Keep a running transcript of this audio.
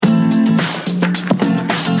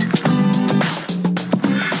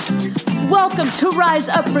Welcome to Rise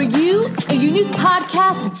Up For You, a unique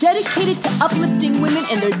podcast dedicated to uplifting women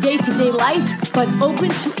in their day-to-day life, but open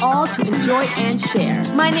to all to enjoy and share.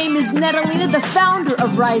 My name is Netalina, the founder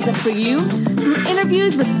of Rise Up For You. Through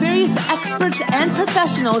interviews with various experts and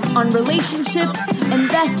professionals on relationships,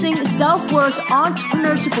 investing, self-worth,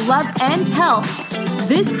 entrepreneurship, love, and health,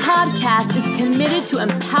 this podcast is committed to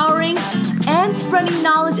empowering and spreading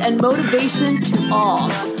knowledge and motivation to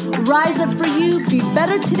all. Rise up for you, be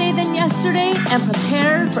better today than yesterday, and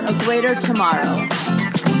prepare for a greater tomorrow.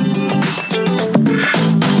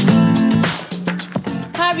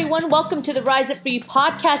 Hi everyone, welcome to the Rise Up For You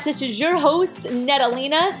podcast. This is your host,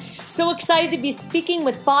 Netalina. So excited to be speaking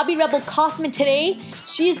with Bobbi Rebel Kaufman today.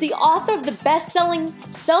 She is the author of the best-selling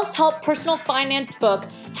self-help personal finance book,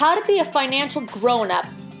 How to Be a Financial Grown-Up.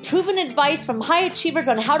 Proven advice from high achievers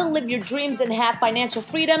on how to live your dreams and have financial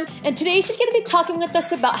freedom. And today she's going to be talking with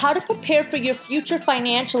us about how to prepare for your future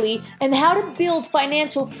financially and how to build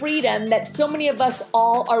financial freedom that so many of us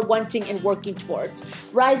all are wanting and working towards.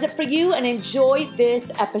 Rise up for you and enjoy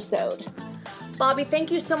this episode. Bobbi,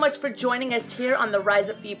 thank you so much for joining us here on the Rise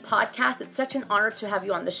Up For You podcast. It's such an honor to have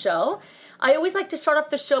you on the show. I always like to start off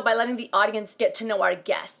the show by letting the audience get to know our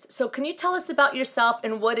guests. So can you tell us about yourself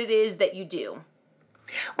and what it is that you do?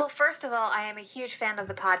 Well, first of all, I am a huge fan of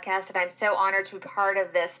the podcast, and I'm so honored to be part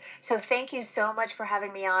of this. So thank you so much for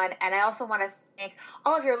having me on. And I also want to thank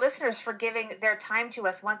all of your listeners for giving their time to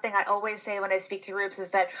us. One thing I always say when I speak to groups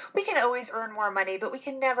is that we can always earn more money, but we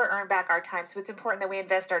can never earn back our time. So it's important that we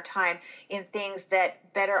invest our time in things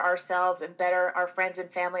that better ourselves and better our friends and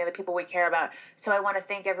family and the people we care about. So I want to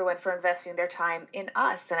thank everyone for investing their time in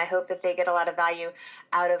us, and I hope that they get a lot of value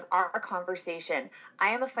out of our conversation. I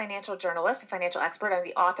am a financial journalist, a financial expert. I'm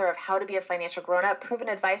the author of How to Be a Financial Grown-Up, Proven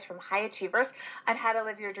Advice from High Achievers on how to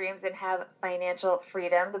live your dreams and have financial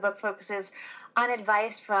freedom. The book focuses on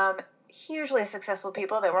advice from hugely successful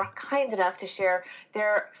people that were kind enough to share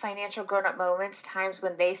their financial grown-up moments, times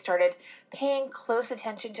when they started paying close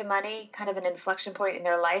attention to money, kind of an inflection point in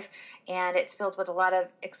their life. And it's filled with a lot of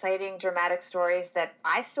exciting, dramatic stories that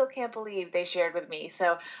I still can't believe they shared with me.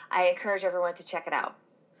 So I encourage everyone to check it out.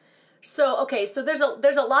 So there's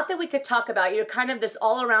a lot that we could talk about. You're kind of this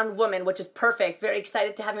all-around woman, which is perfect. Very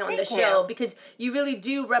excited to have you on the show because you really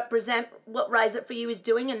do represent what Rise Up For You is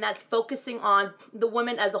doing, and that's focusing on the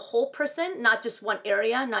woman as a whole person, not just one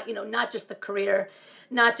area, not just the career,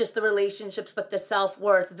 not just the relationships, but the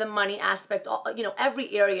self-worth, the money aspect,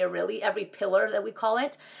 every area really, every pillar that we call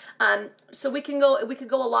it. So we could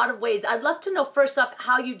go a lot of ways. I'd love to know first off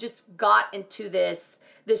how you just got into this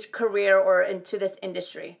career or into this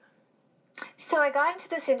industry. So I got into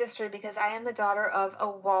this industry because I am the daughter of a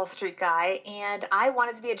Wall Street guy, and I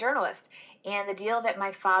wanted to be a journalist. And the deal that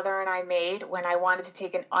my father and I made when I wanted to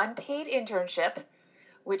take an unpaid internship,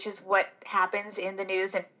 which is what happens in the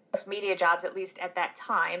news and most media jobs, at least at that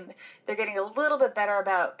time, they're getting a little bit better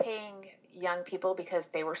about paying young people because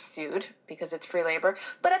they were sued because it's free labor.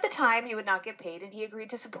 But at the time, he would not get paid, and he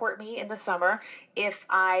agreed to support me in the summer if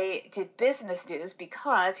I did business news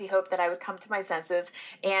because he hoped that I would come to my senses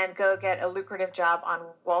and go get a lucrative job on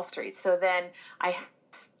Wall Street. So then I had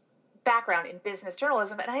background in business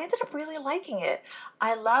journalism, and I ended up really liking it.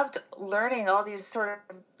 I loved learning all these sort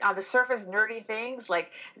of on the surface nerdy things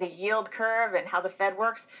like the yield curve and how the Fed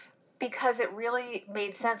works, because it really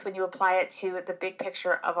made sense when you apply it to the big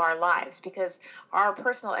picture of our lives, because our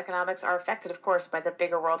personal economics are affected, of course, by the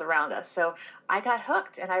bigger world around us. So I got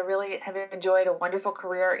hooked, and I really have enjoyed a wonderful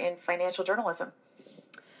career in financial journalism.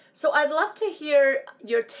 So I'd love to hear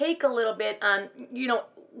your take a little bit on,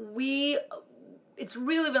 it's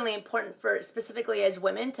really, really important for specifically as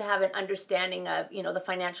women to have an understanding of, the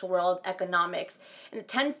financial world, economics. And it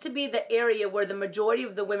tends to be the area where the majority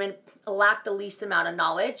of the women lack the least amount of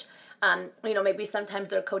knowledge. Maybe sometimes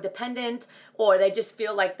they're codependent or they just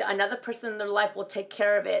feel like another person in their life will take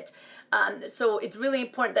care of it. So it's really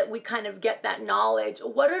important that we kind of get that knowledge.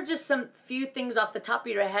 What are just some few things off the top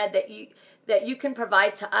of your head that you can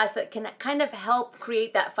provide to us that can kind of help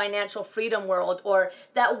create that financial freedom world, or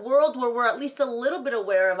that world where we're at least a little bit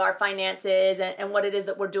aware of our finances and what it is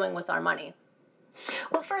that we're doing with our money?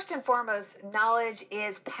 Well, first and foremost, knowledge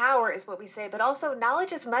is power, is what we say, but also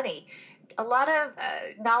knowledge is money. A lot of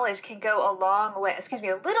knowledge can go a long way. A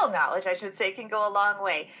little knowledge, I should say, can go a long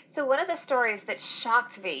way. So one of the stories that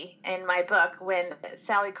shocked me in my book when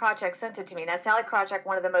Sallie Krawcheck sent it to me. Now, Sallie Krawcheck,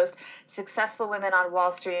 one of the most successful women on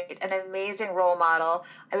Wall Street, an amazing role model.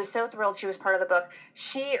 I was so thrilled she was part of the book.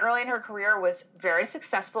 She, early in her career, was very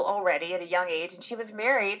successful already at a young age, and she was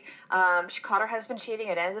married. She caught her husband cheating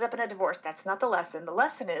and ended up in a divorce. That's not the lesson. The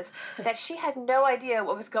lesson is that she had no idea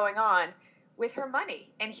what was going on with her money.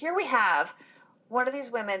 And here we have one of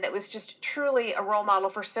these women that was just truly a role model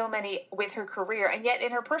for so many with her career. And yet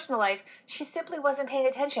in her personal life, she simply wasn't paying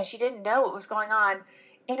attention. She didn't know what was going on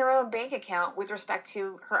in her own bank account with respect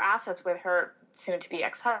to her assets with her soon-to-be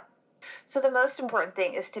ex-husband. So the most important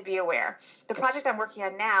thing is to be aware. The project I'm working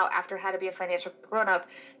on now, after How to Be a Financial Grown-Up,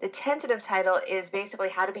 the tentative title is basically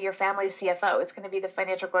How to Be Your Family's CFO. It's going to be the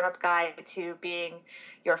Financial Grown-Up Guide to Being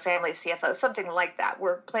Your Family's CFO, something like that.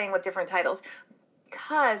 We're playing with different titles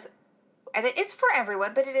because, and it's for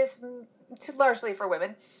everyone, but it is largely for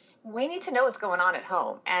women. We need to know what's going on at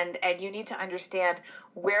home, and you need to understand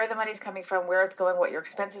where the money's coming from, where it's going, what your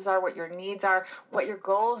expenses are, what your needs are, what your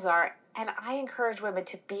goals are. And I encourage women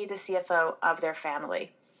to be the CFO of their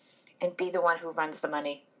family and be the one who runs the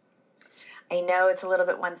money. I know it's a little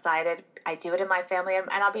bit one-sided. I do it in my family, and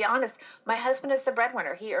I'll be honest, my husband is the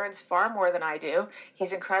breadwinner. He earns far more than I do.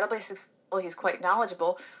 He's incredibly successful. He's quite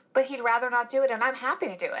knowledgeable, but he'd rather not do it, and I'm happy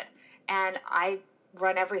to do it. And I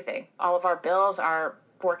run everything, all of our bills, our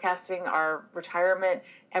forecasting, our retirement,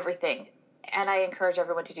 everything. And I encourage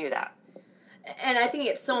everyone to do that. And I think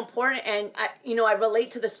it's so important, and I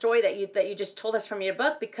relate to the story that you just told us from your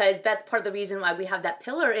book, because that's part of the reason why we have that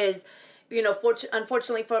pillar is,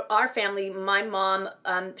 unfortunately for our family, my mom,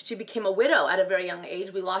 she became a widow at a very young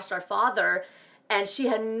age. We lost our father, and she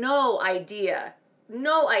had no idea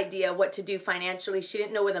what to do financially. She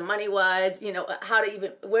didn't know where the money was,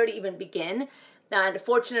 where to even begin. And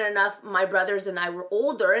fortunate enough, my brothers and I were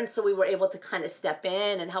older, and so we were able to kind of step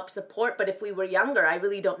in and help support. But if we were younger, I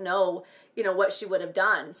really don't know, what she would have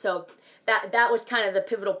done. So that was kind of the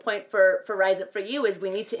pivotal point for Rise Up For You, is we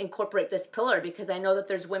need to incorporate this pillar, because I know that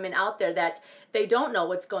there's women out there that they don't know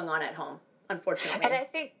what's going on at home, unfortunately. And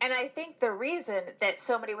I think the reason that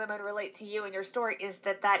so many women relate to you and your story is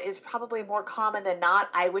that is probably more common than not.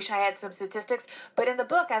 I wish I had some statistics, but in the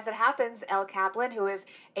book, as it happens, Elle Kaplan, who is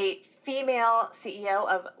a female CEO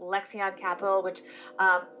of Lexion Capital, which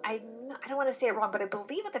I don't want to say it wrong, but I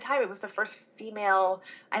believe at the time it was the first female.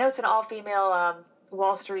 I know it's an all-female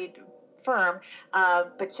Wall Street firm,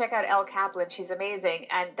 but check out Elle Kaplan. She's amazing,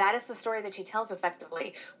 and that is the story that she tells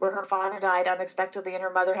effectively, where her father died unexpectedly and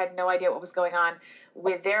her mother had no idea what was going on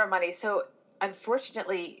with their money. So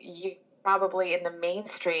unfortunately, you probably in the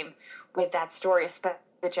mainstream with that story, especially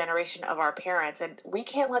the generation of our parents, and we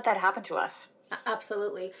can't let that happen to us.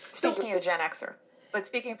 Absolutely. Speaking of the Gen Xer, but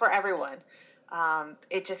speaking for everyone,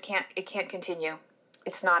 it can't continue.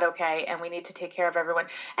 It's not okay, and we need to take care of everyone.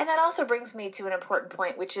 And that also brings me to an important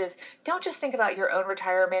point, which is don't just think about your own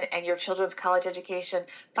retirement and your children's college education.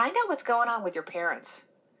 Find out what's going on with your parents.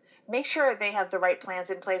 Make sure they have the right plans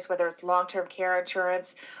in place, whether it's long-term care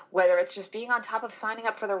insurance, whether it's just being on top of signing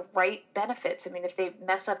up for the right benefits. I mean, if they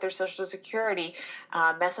mess up their Social Security,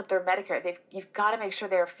 mess up their Medicare, you've got to make sure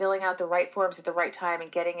they're filling out the right forms at the right time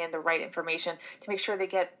and getting in the right information to make sure they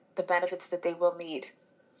get the benefits that they will need.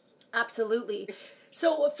 Absolutely.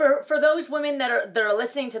 So for those women that are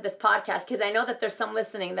listening to this podcast, because I know that there's some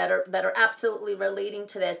listening that are absolutely relating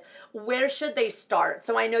to this, where should they start?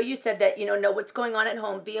 So I know you said that know what's going on at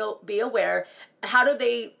home, be aware. How do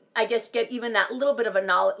they, I guess, get even that little bit of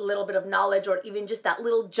knowledge, or even just that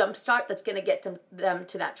little jump start that's going to get them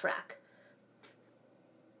to that track?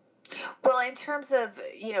 Well, in terms of,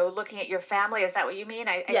 looking at your family, is that what you mean?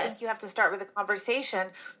 I Yes. think you have to start with a conversation,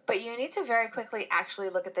 but you need to very quickly actually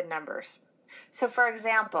look at the numbers. So, for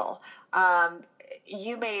example,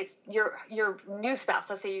 you may, your new spouse,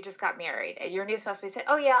 let's say you just got married, and your new spouse may say,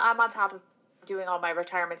 oh yeah, I'm on top of doing all my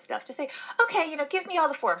retirement stuff. Just say, okay, give me all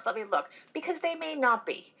the forms, let me look, because they may not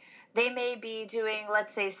be. They may be doing,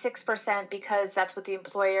 let's say, 6% because that's what the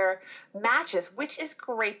employer matches, which is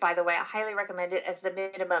great, by the way. I highly recommend it as the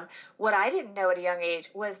minimum. What I didn't know at a young age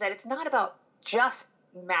was that it's not about just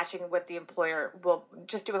matching what the employer will,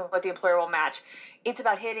 just doing what the employer will match. It's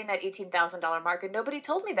about hitting that $18,000 mark, and nobody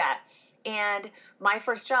told me that. And my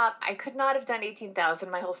first job, I could not have done $18,000.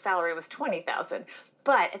 My whole salary was $20,000.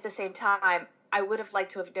 But at the same time, I would have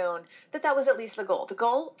liked to have known that was at least the goal. The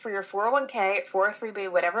goal for your 401k,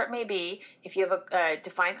 403b, whatever it may be, if you have a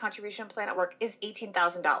defined contribution plan at work, is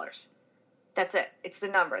 $18,000. That's it. It's the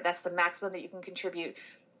number. That's the maximum that you can contribute.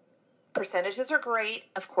 Percentages are great.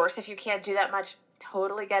 Of course, if you can't do that much,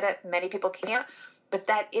 totally get it. Many people can't, but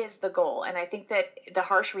that is the goal. And I think that the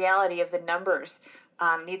harsh reality of the numbers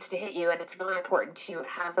needs to hit you, and it's really important to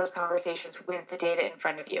have those conversations with the data in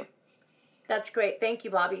front of you. That's great. Thank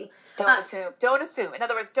you, Bobby. Don't assume. In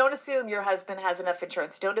other words, don't assume your husband has enough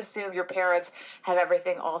insurance. Don't assume your parents have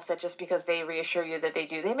everything all set just because they reassure you that they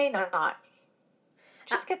do. They may not.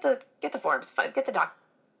 Just get the forms. Get the doctor.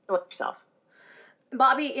 Look yourself.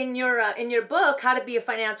 Bobby, in your book, How to Be a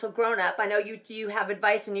Financial Grown Up, I know you have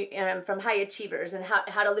advice from high achievers and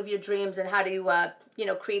how to live your dreams and how to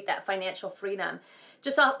create that financial freedom.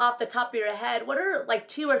 Just off the top of your head, what are like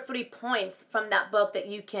 2 or 3 points from that book that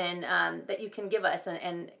you can give us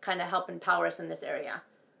and kind of help empower us in this area?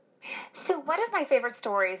 So one of my favorite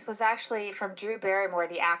stories was actually from Drew Barrymore,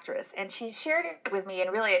 the actress, and she shared it with me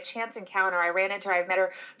in really a chance encounter. I ran into her. I've met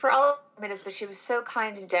her for all minutes, but she was so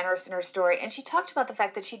kind and generous in her story. And she talked about the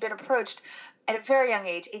fact that she'd been approached at a very young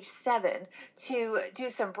age 7, to do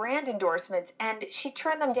some brand endorsements, and she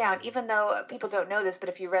turned them down, even though people don't know this, but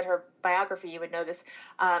if you read her biography, you would know this.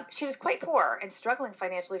 She was quite poor and struggling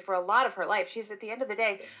financially for a lot of her life. She's, at the end of the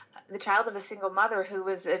day, the child of a single mother who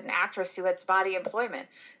was an actress who had spotty employment.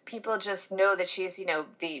 People just know that she's,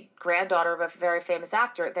 the granddaughter of a very famous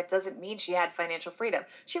actor. That doesn't mean she had financial freedom.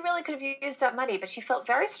 She really could have used that money, but she felt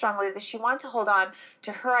very strongly that she wanted to hold on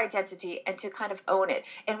to her identity and to kind of own it.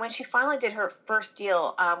 And when she finally did her first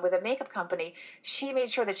deal with a makeup company, she made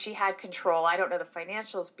sure that she had control. I don't know the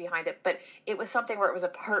financials behind it, but it was something where it was a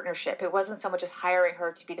partnership. It wasn't someone just hiring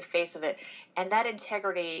her to be the face of it. And that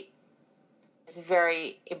integrity is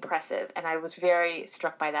very impressive, and I was very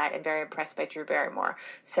struck by that and very impressed by Drew Barrymore.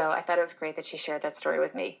 So I thought it was great that she shared that story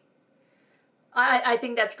with me. I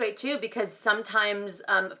think that's great too, because sometimes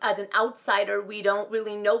as an outsider, we don't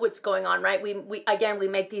really know what's going on, right? We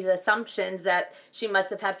make these assumptions that she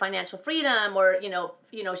must have had financial freedom, or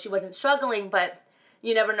she wasn't struggling, but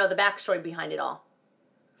you never know the backstory behind it all.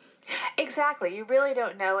 Exactly. You really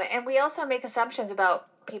don't know. And we also make assumptions about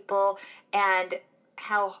people and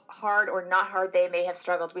how hard or not hard they may have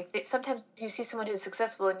struggled. Sometimes you see someone who's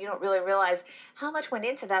successful and you don't really realize how much went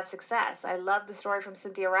into that success. I love the story from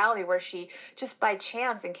Cynthia Rowley, where she just by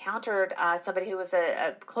chance encountered somebody who was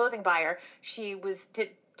a clothing buyer. She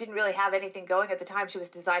didn't really have anything going at the time. She was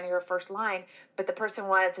designing her first line, but the person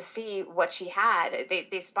wanted to see what she had.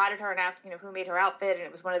 They spotted her and asked, who made her outfit, and it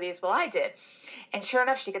was one of these. Well, I did. And sure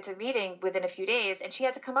enough, she gets a meeting within a few days, and she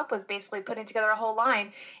had to come up with basically putting together a whole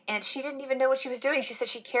line, and she didn't even know what she was doing. She said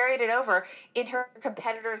she carried it over in her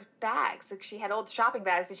competitors' bags. Like, she had old shopping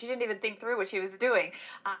bags, and she didn't even think through what she was doing.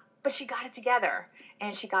 But she got it together,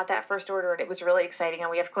 and she got that first order, and it was really exciting.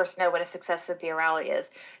 And we, of course, know what a success Cynthia Rowley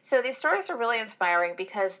is. So these stories are really inspiring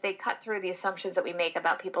because they cut through the assumptions that we make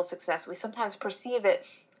about people's success. We sometimes perceive it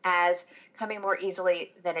as coming more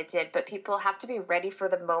easily than it did, but people have to be ready for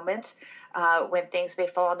the moment when things may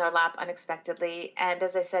fall on their lap unexpectedly. And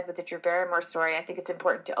as I said with the Drew Barrymore story, I think it's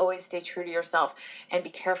important to always stay true to yourself and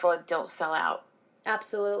be careful and don't sell out.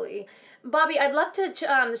 Absolutely. Bobby, I'd love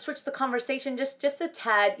to switch the conversation just a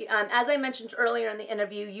tad. As I mentioned earlier in the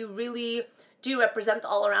interview, you really do represent the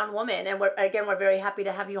all-around woman, and we're very happy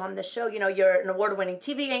to have you on this show. You're an award-winning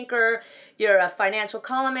TV anchor, you're a financial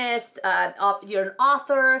columnist, you're an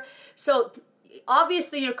author. So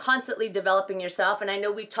obviously you're constantly developing yourself, and I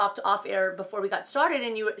know we talked off air before we got started,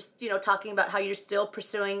 and you were talking about how you're still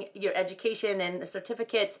pursuing your education and the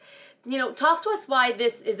certificates. Talk to us why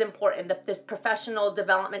this is important, this professional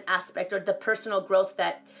development aspect, or the personal growth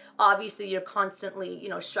that obviously you're constantly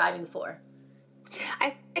striving for.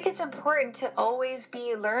 I think it's important to always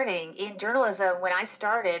be learning. In journalism, when I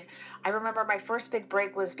started, I remember my first big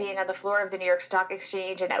break was being on the floor of the New York Stock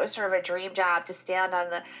Exchange, and that was sort of a dream job to stand on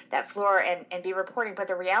that floor and be reporting. But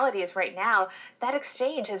the reality is right now, that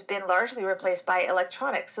exchange has been largely replaced by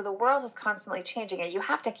electronics. So the world is constantly changing, and you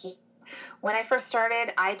have to keep. When I first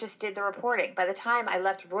started, I just did the reporting. By the time I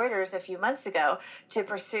left Reuters a few months ago to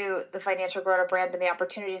pursue the Financial Grown Up brand and the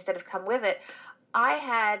opportunities that have come with it, I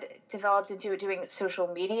had developed into doing social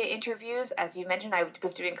media interviews. As you mentioned, I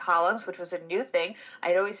was doing columns, which was a new thing.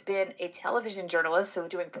 I'd always been a television journalist, so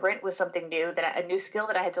doing print was something new, a new skill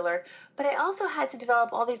that I had to learn. But I also had to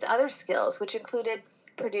develop all these other skills, which included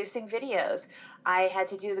producing videos. I had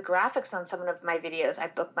to do the graphics on some of my videos. I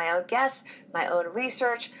booked my own guests, my own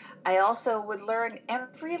research. I also would learn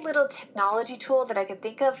every little technology tool that I could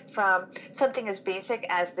think of, from something as basic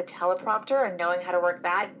as the teleprompter and knowing how to work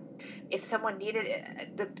that. If someone needed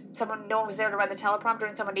no one was there to run the teleprompter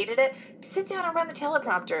and someone needed it, sit down and run the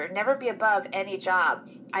teleprompter. Never be above any job.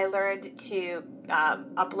 I learned to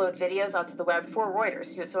upload videos onto the web for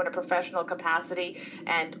Reuters, so in a professional capacity,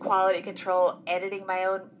 and quality control, editing my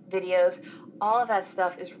own videos. All of that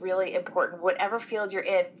stuff is really important. Whatever field you're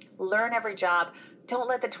in, learn every job. Don't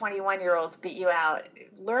let the 21-year-olds beat you out.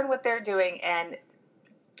 Learn what they're doing and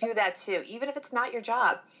do that too, even if it's not your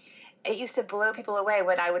job. It used to blow people away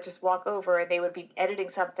when I would just walk over and they would be editing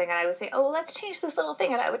something and I would say, oh, let's change this little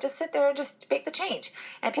thing. And I would just sit there and just make the change.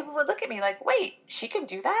 And people would look at me like, wait, she can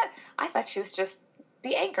do that? I thought she was just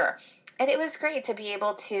the anchor. And it was great to be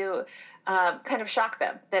able to kind of shock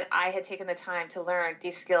them that I had taken the time to learn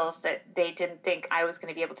these skills that they didn't think I was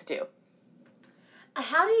going to be able to do.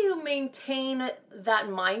 How do you maintain that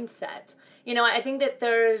mindset? I think that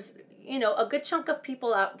there's, a good chunk of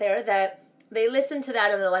people out there that they listen to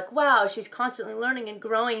that and they're like, wow, she's constantly learning and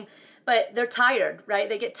growing, but they're tired, right?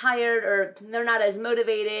 They get tired or they're not as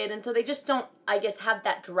motivated. And so they just don't, I guess, have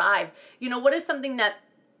that drive. What is something that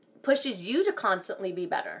pushes you to constantly be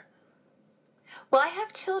better? Well, I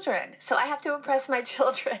have children, so I have to impress my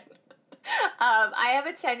children. I have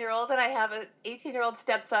a 10-year-old and I have an 18-year-old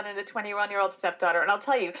stepson and a 21-year-old stepdaughter. And I'll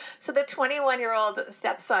tell you, so the 21-year-old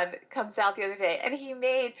stepson comes out the other day and he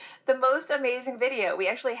made the most amazing video. We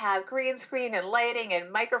actually have green screen and lighting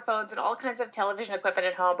and microphones and all kinds of television equipment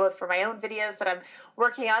at home, both for my own videos that I'm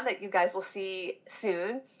working on that you guys will see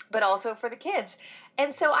soon, but also for the kids.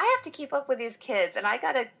 And so I have to keep up with these kids and I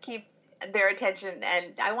got to keep their attention,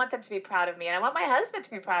 and I want them to be proud of me, and I want my husband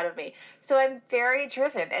to be proud of me. So I'm very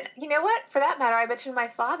driven. And you know what? For that matter, I mentioned my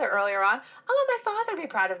father earlier on. I want my father to be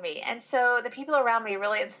proud of me. And so the people around me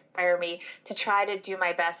really inspire me to try to do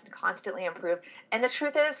my best and constantly improve. And the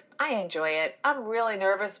truth is, I enjoy it. I'm really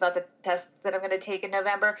nervous about the test that I'm going to take in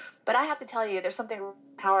November, but I have to tell you, there's something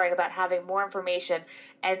empowering about having more information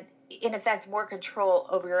and, in effect, more control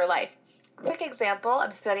over your life. Quick example, I'm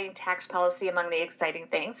studying tax policy among the exciting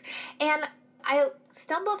things, and I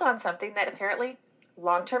stumbled on something that apparently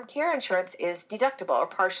long-term care insurance is deductible, or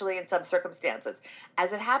partially in some circumstances.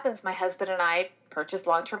 As it happens, my husband and I purchased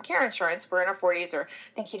long-term care insurance. We're in our 40s, or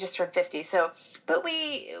I think he just turned 50. But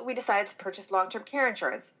we decided to purchase long-term care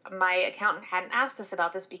insurance. My accountant hadn't asked us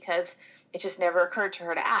about this because it just never occurred to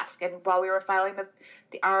her to ask. And while we were filing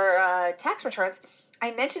our tax returns, I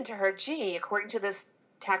mentioned to her, gee, according to this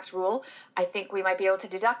tax rule, I think we might be able to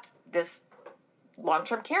deduct this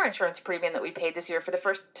long-term care insurance premium that we paid this year for the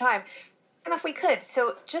first time. I don't know if we could.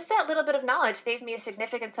 So just that little bit of knowledge saved me a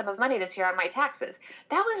significant sum of money this year on my taxes.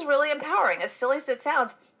 That was really empowering. As silly as it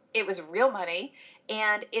sounds, it was real money,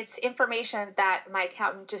 and it's information that my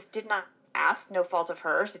accountant just did not ask, no fault of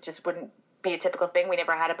hers. It just wouldn't be a typical thing. We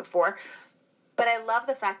never had it before. But I love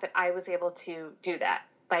the fact that I was able to do that.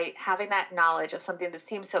 By having that knowledge of something that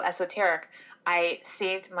seems so esoteric, I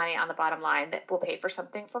saved money on the bottom line that will pay for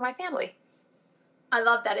something for my family. I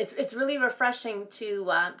love that. It's really refreshing to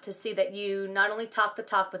see that you not only talk the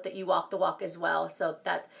talk, but that you walk the walk as well. So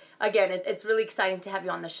that, again, it's really exciting to have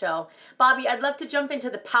you on the show. Bobby, I'd love to jump into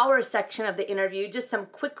the power section of the interview. Just some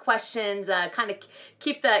quick questions, kind of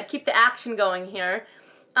keep the action going here.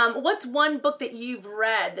 What's one book that you've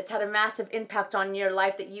read that's had a massive impact on your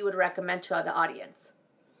life that you would recommend to the audience?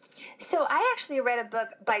 So I actually read a book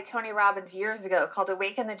by Tony Robbins years ago called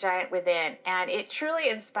Awaken the Giant Within, and it truly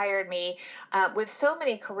inspired me with so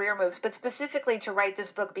many career moves, but specifically to write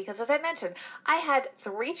this book because, as I mentioned, I had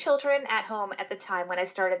 3 children at home at the time when I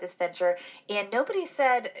started this venture, and everybody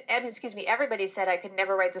said I could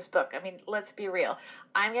never write this book. I mean, let's be real.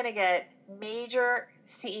 I'm going to get major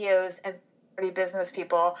CEOs and business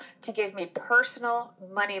people to give me personal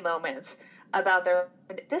money moments about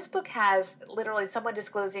this book has literally someone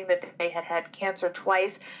disclosing that they had cancer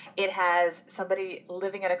twice. It has somebody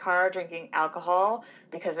living in a car drinking alcohol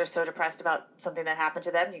because they're so depressed about something that happened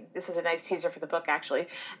to them. This is a nice teaser for the book, actually.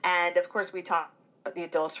 And of course, we talk about the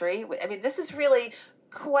adultery. I mean, this is really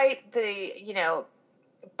quite the,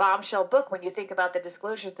 bombshell book when you think about the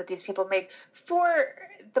disclosures that these people make for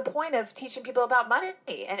the point of teaching people about money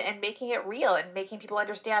and making it real and making people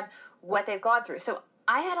understand what they've gone through. So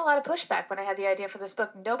I had a lot of pushback when I had the idea for this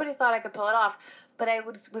book. Nobody thought I could pull it off, but I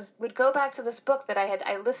would go back to this book that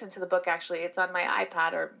I listened to the book, actually. It's on my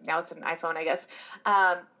iPad, or now it's an iPhone, I guess.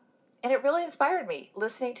 And it really inspired me,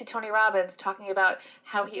 listening to Tony Robbins talking about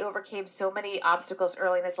how he overcame so many obstacles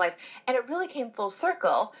early in his life. And it really came full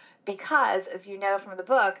circle because, as you know from the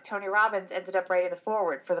book, Tony Robbins ended up writing the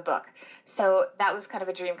foreword for the book. So that was kind of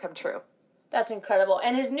a dream come true. That's incredible.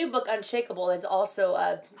 And his new book, Unshakable, is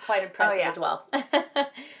also quite impressive as well.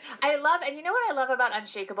 And you know what I love about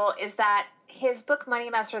Unshakable is that his book, Money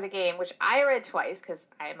Master of the Game, which I read twice because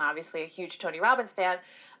I'm obviously a huge Tony Robbins fan,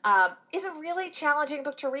 is a really challenging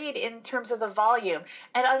book to read in terms of the volume.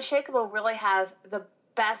 And Unshakable really has the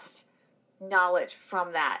best knowledge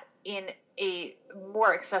from that in a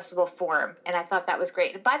more accessible form. And I thought that was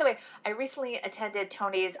great. And by the way, I recently attended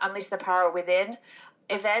Tony's Unleash the Power Within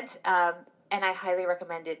event, and I highly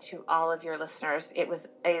recommend it to all of your listeners. It was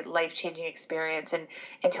a life-changing experience, and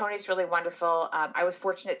Tony's really wonderful. I was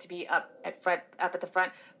fortunate to be up at the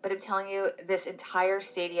front, but I'm telling you, this entire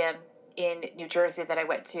stadium in New Jersey that I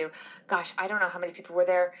went to, gosh, I don't know how many people were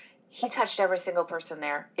there. He touched every single person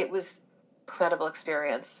there. It was an incredible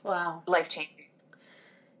experience. Wow. Life-changing.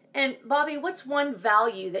 And Bobby, what's one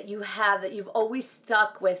value that you have that you've always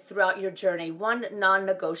stuck with throughout your journey? One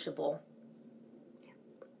non-negotiable?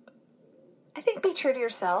 I think be true to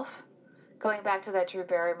yourself. Going back to that Drew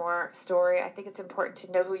Barrymore story, I think it's important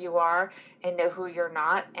to know who you are and know who you're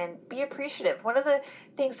not and be appreciative. One of the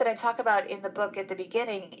things that I talk about in the book at the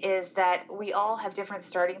beginning is that we all have different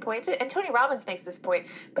starting points. And Tony Robbins makes this point,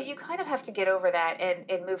 but you kind of have to get over that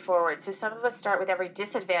and move forward. So some of us start with every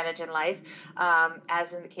disadvantage in life,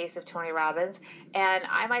 as in the case of Tony Robbins. And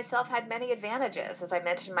I myself had many advantages. As I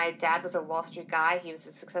mentioned, my dad was a Wall Street guy. He was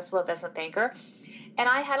a successful investment banker. And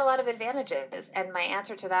I had a lot of advantages. And my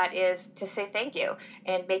answer to that is to say thank you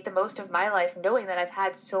and make the most of my life, knowing that I've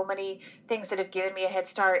had so many things that have given me a head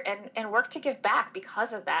start, and work to give back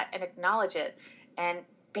because of that and acknowledge it and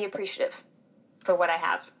be appreciative for what I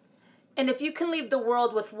have. And if you can leave the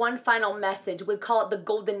world with one final message, we'd call it the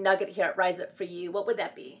golden nugget here at Rise Up For You, what would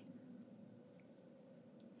that be?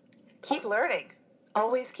 Keep learning.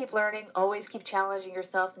 Always keep learning. Always keep challenging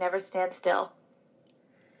yourself. Never stand still.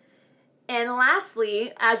 And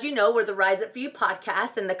lastly, as you know, we're the Rise Up For You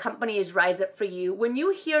podcast, and the company is Rise Up For You. When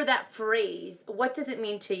you hear that phrase, what does it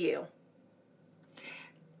mean to you?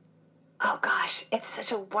 Oh gosh, it's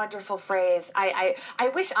such a wonderful phrase. I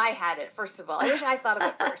wish I had it, first of all. I wish I thought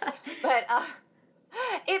of it first. But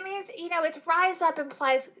it means, it's rise up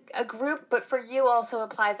implies a group, but for you also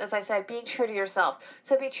implies, as I said, being true to yourself.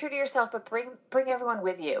 So be true to yourself, but bring everyone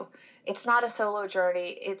with you. It's not a solo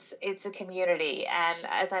journey. It's a community. And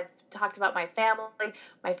as I've talked about my family,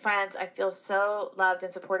 my friends, I feel so loved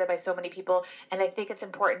and supported by so many people. And I think it's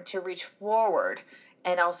important to reach forward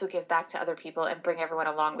and also give back to other people and bring everyone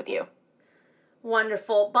along with you.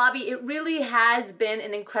 Wonderful. Bobby, it really has been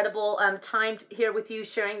an incredible time here with you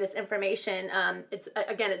sharing this information. It's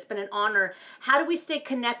been an honor. How do we stay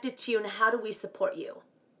connected to you, and how do we support you?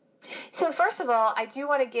 So first of all, I do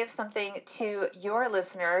want to give something to your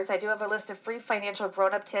listeners. I do have a list of free financial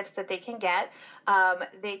grown-up tips that they can get.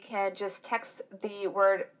 They can just text the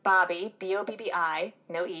word Bobby, B-O-B-B-I,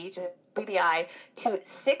 no E, just B-B-I, to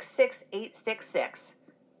 66866.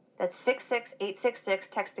 That's 66866.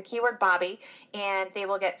 Text the keyword Bobby, and they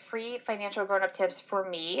will get free financial grown-up tips for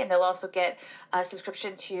me, and they'll also get a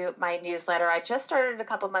subscription to my newsletter. I just started a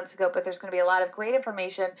couple months ago, but there's going to be a lot of great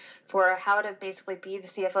information for how to basically be the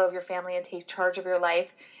CFO of your family and take charge of your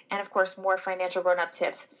life, and of course, more financial grown-up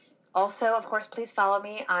tips. Also, of course, please follow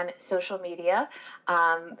me on social media.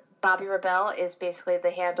 Bobby Rebell is basically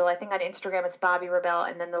the handle. I think on Instagram it's Bobby Rebell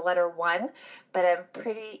and then the letter 1, but I'm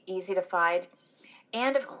pretty easy to find.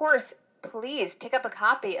 And of course, please pick up a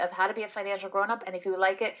copy of How to Be a Financial Grown-Up. And if you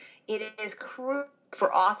like it, it is crucial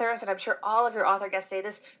for authors, and I'm sure all of your author guests say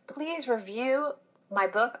this. Please review my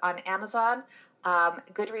book on Amazon,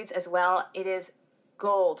 Goodreads as well. It is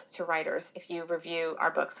gold to writers if you review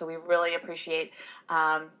our book. So we really appreciate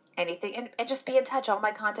anything. And just be in touch. All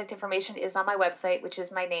my contact information is on my website, which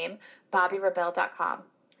is my name, BobbyRebell.com.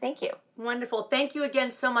 Thank you. Wonderful. Thank you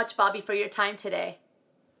again so much, Bobby, for your time today.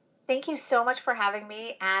 Thank you so much for having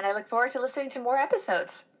me, and I look forward to listening to more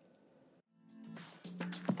episodes.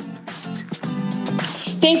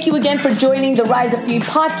 Thank you again for joining the Rise Up For You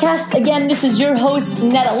podcast. Again, this is your host,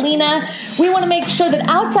 Netalina. We want to make sure that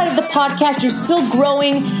outside of the podcast, you're still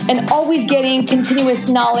growing and always getting continuous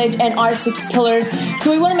knowledge and our 6 pillars.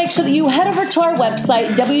 So we want to make sure that you head over to our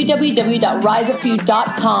website,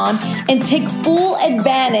 www.riseupforyou.com, and take full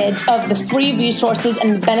advantage of the free resources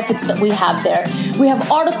and the benefits that we have there. We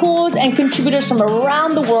have articles and contributors from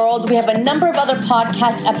around the world. We have a number of other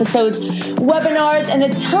podcast episodes, webinars, and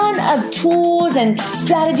a ton of tools and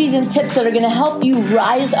strategies and tips that are going to help you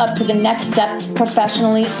rise up to the next step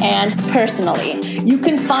professionally and personally. You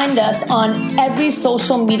can find us on every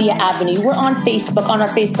social media avenue. We're on Facebook, on our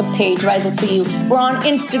Facebook page, Rise Up For You. We're on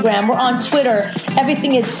Instagram. We're on Twitter.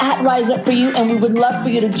 Everything is at Rise Up For You, and we would love for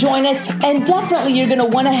you to join us. And definitely you're going to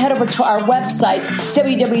want to head over to our website,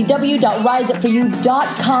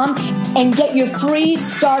 www.riseupforyou.com, and get your free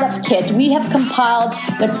startup kit. We have compiled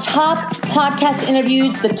the top podcast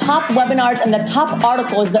interviews, the top webinars, and the top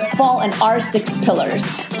articles that fall in our 6 pillars.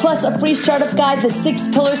 Plus a free startup guide, the 6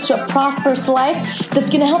 pillars to a prosperous life, that's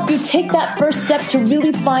going to help you take that first step to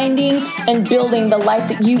really finding and building the life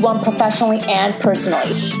that you want professionally and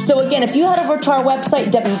personally. So again, if you head over to our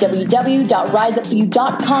website,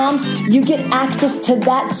 www.riseupforyou.com, you get access to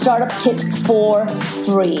that startup kit for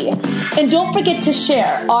free. And don't forget to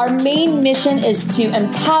share. Our main mission is to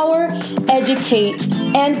empower, educate,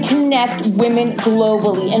 and connect women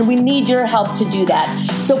globally, and we need your help to do that.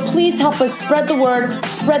 So please help us spread the word,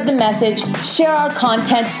 spread the message, share our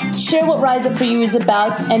content, share what Rise Up For You is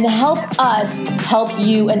about, and help us help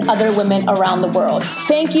you and other women around the world.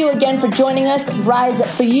 Thank you again for joining us. Rise Up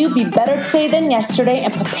For You. Be better today than yesterday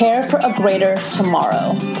and prepare for a greater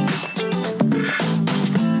tomorrow.